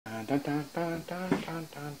Hello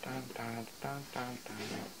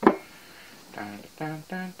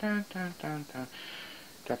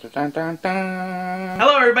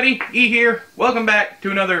everybody, E here. Welcome back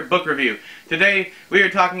to another book review. Today we are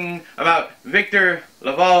talking about Victor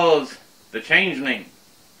LaValle's The Changeling.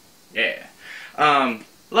 Yeah.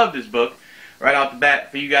 Love this book. Right off the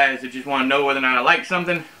bat, for you guys that just want to know whether or not I like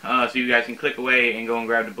something, so you guys can click away and go and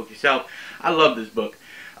grab the book yourself. I love this book.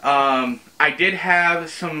 I did have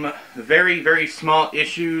some very, very small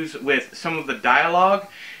issues with some of the dialogue.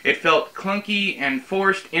 It felt clunky and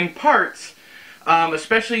forced in parts,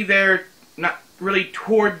 especially there, not really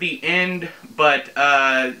toward the end, but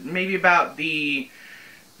maybe about the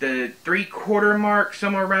 3/4 mark,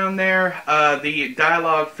 somewhere around there. The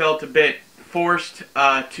dialogue felt a bit forced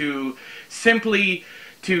to simply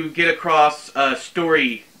to get across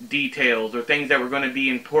story details or things that were going to be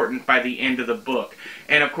important by the end of the book.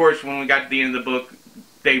 And of course, when we got to the end of the book,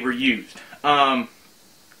 they were used.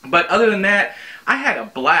 But other than that, I had a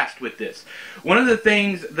blast with this. One of the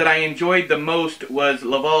things that I enjoyed the most was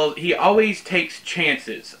LaValle. He always takes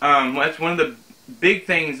chances. That's one of the big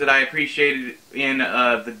things that I appreciated in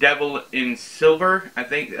The Devil in Silver, I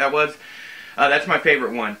think that was. That's my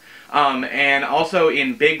favorite one. And also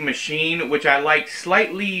in Big Machine, which I like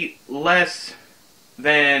slightly less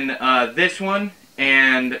than this one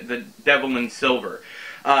and The Devil in Silver.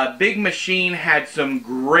 Big Machine had some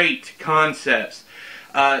great concepts.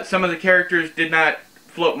 Some of the characters did not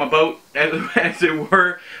float my boat, as it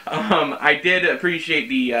were. I did appreciate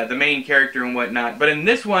the main character and whatnot, but in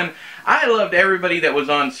this one, I loved everybody that was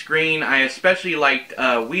on screen. I especially liked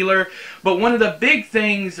Wheeler, but one of the big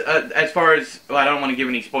things, as far as, well, I don't want to give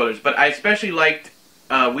any spoilers, but I especially liked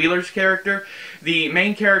Wheeler's character. The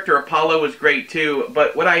main character, Apollo, was great too,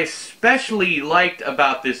 but what I especially liked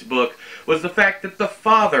about this book was the fact that the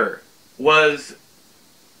father was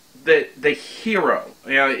the hero.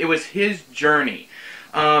 You know, it was his journey.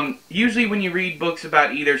 Usually when you read books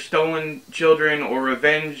about either stolen children or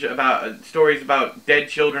revenge, about stories about dead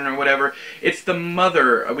children or whatever, it's the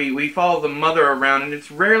mother. We follow the mother around, and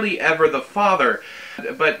it's rarely ever the father.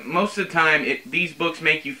 But most of the time, these books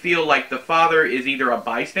make you feel like the father is either a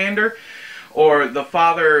bystander, or the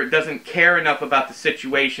father doesn't care enough about the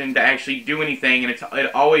situation to actually do anything, and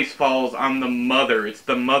it always falls on the mother. It's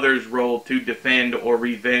the mother's role to defend or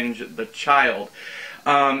revenge the child.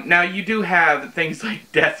 Now, you do have things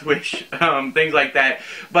like Death Wish, things like that,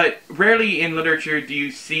 but rarely in literature do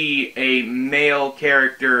you see a male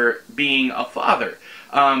character being a father,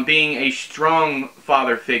 being a strong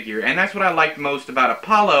father figure. And that's what I liked most about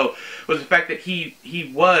Apollo, was the fact that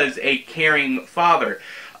he was a caring father.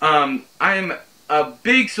 I'm a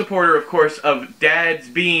big supporter, of course, of dads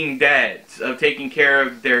being dads, of taking care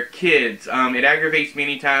of their kids. It aggravates me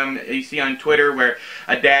anytime you see on Twitter where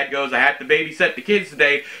a dad goes, "I have to babysit the kids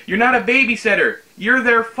today." You're not a babysitter. You're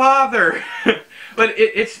their father. But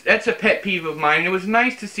that's a pet peeve of mine. It was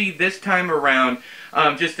nice to see this time around,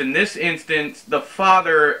 just in this instance, the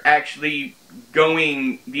father actually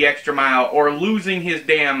going the extra mile or losing his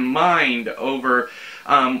damn mind over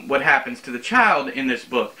what happens to the child in this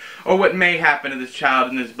book, or what may happen to this child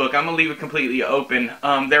in this book. I'm going to leave it completely open.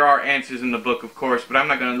 There are answers in the book, of course, but I'm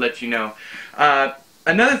not going to let you know.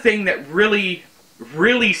 Another thing that really,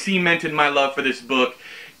 really cemented my love for this book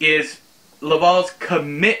is LaValle's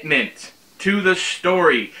commitment to the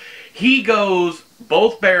story. He goes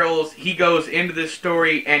both barrels, he goes into this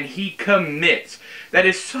story, and he commits. That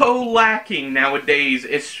is so lacking nowadays,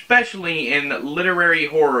 especially in literary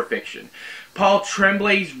horror fiction. Paul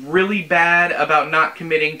Tremblay's really bad about not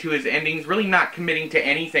committing to his endings, really not committing to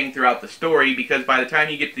anything throughout the story, because by the time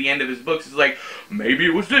you get to the end of his books, it's like, maybe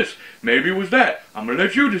it was this, maybe it was that, I'm going to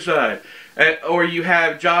let you decide. Or you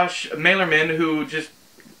have Josh Malerman, who just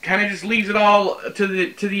kind of just leaves it all to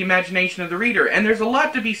the imagination of the reader. And there's a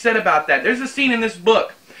lot to be said about that. There's a scene in this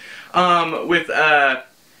book with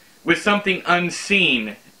something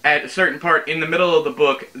unseen at a certain part in the middle of the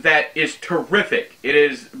book that is terrific. It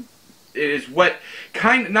is what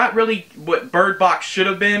not really what Bird Box should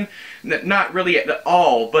have been, not really at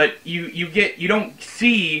all, but you don't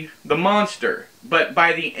see the monster, but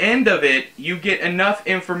by the end of it you get enough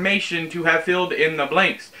information to have filled in the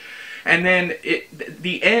blanks. And then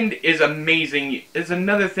the end is amazing. It's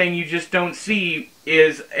another thing you just don't see,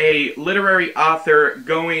 is a literary author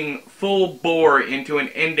going full bore into an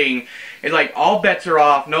ending. It's like, all bets are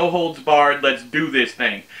off, no holds barred, let's do this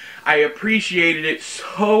thing. I appreciated it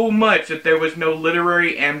so much that there was no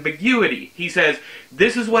literary ambiguity. He says,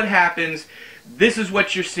 this is what happens, this is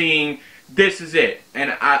what you're seeing, this is it.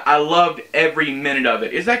 And I loved every minute of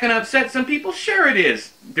it. Is that going to upset some people? Sure it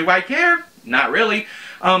is. Do I care? Not really.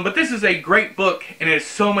 But this is a great book, and it is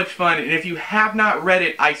so much fun, and if you have not read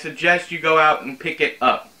it, I suggest you go out and pick it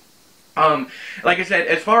up. Like I said,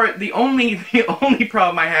 as far as the only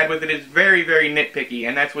problem I had with it is very, very nitpicky,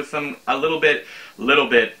 and that's with a little bit,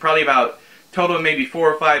 probably about total of maybe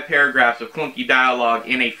 4 or 5 paragraphs of clunky dialogue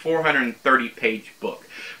in a 430-page book.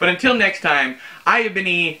 But until next time, I have been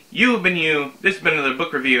E, you have been you, this has been another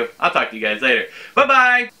book review. I'll talk to you guys later.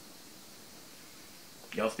 Bye-bye!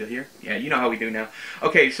 Y'all still here? Yeah, you know how we do now.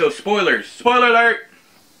 Okay, so spoilers. Spoiler alert!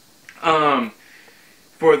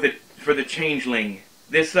 For the Changeling.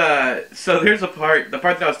 This, so there's the part that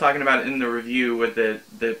I was talking about in the review with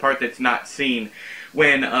the part that's not seen.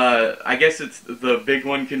 When, I guess it's the big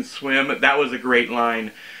one can swim. That was a great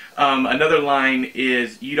line. Another line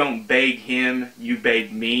is, you don't beg him, you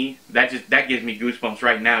beg me. That gives me goosebumps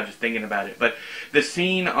right now just thinking about it. But the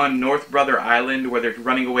scene on North Brother Island where they're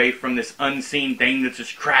running away from this unseen thing that's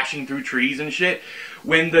just crashing through trees and shit.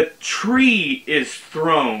 When the tree is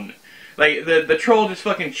thrown, like, the troll just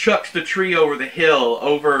fucking chucks the tree over the hill,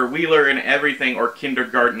 over Wheeler and everything, or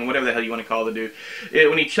Kindergarten, whatever the hell you want to call the dude.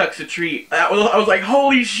 When he chucks the tree, I was like,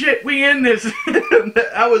 holy shit, we in this!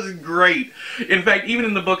 That was great. In fact, even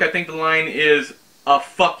in the book, I think the line is, a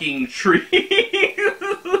fucking tree.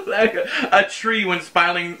 Like, a tree when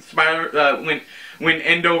went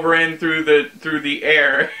end over end through the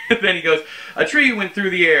air. Then he goes, a tree went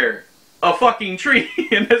through the air. A fucking tree,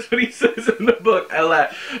 and that's what he says in the book. I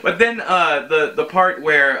laugh. But then the part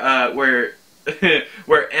where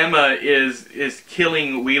where Emma is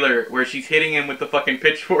killing Wheeler, where she's hitting him with the fucking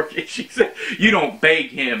pitchfork, and she said, "You don't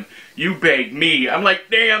beg him, you beg me." I'm like,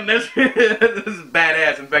 damn, this is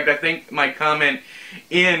badass. In fact, I think my comment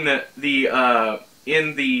in the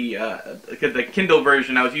Kindle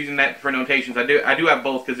version, I was using that for notations. I do have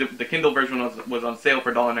both because the Kindle version was on sale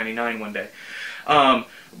for $1.99 one day.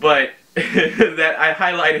 But that I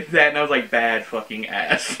highlighted that and I was like, bad fucking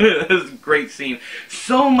ass. It was a great scene.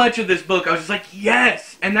 So much of this book, I was just like,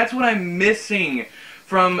 yes! And that's what I'm missing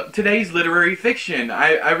from today's literary fiction.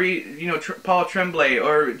 I read, you know, Paul Tremblay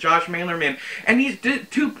or Josh Malerman, and these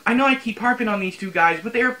two, I know I keep harping on these two guys,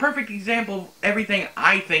 but they're a perfect example of everything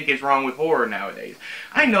I think is wrong with horror nowadays.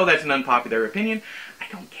 I know that's an unpopular opinion.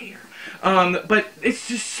 I don't care. But it's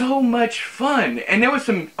just so much fun. And there was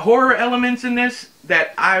some horror elements in this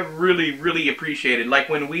that I really, really appreciated. Like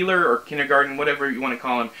when Wheeler, or Kindergarten, whatever you want to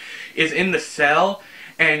call him, is in the cell,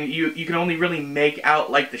 and you can only really make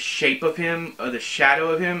out like the shape of him, or the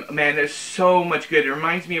shadow of him. Man, there's so much good. It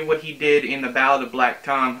reminds me of what he did in The Ballad of Black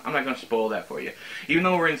Tom. I'm not going to spoil that for you. Even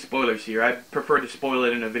though we're in spoilers here, I prefer to spoil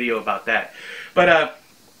it in a video about that. But,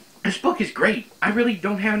 this book is great. I really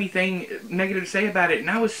don't have anything negative to say about it.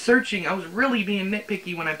 And I was searching. I was really being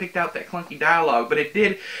nitpicky when I picked out that clunky dialogue. But it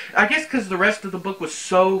did, I guess because the rest of the book was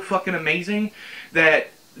so fucking amazing that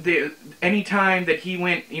anytime that he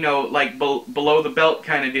went, you know, like below the belt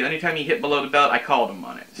kind of deal, anytime he hit below the belt, I called him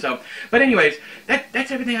on it. So, but anyways,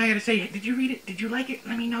 that's everything I got to say. Did you read it? Did you like it?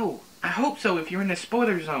 Let me know. I hope so if you're in the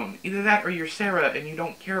spoiler zone. Either that or you're Sarah and you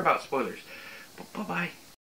don't care about spoilers. Bye-bye.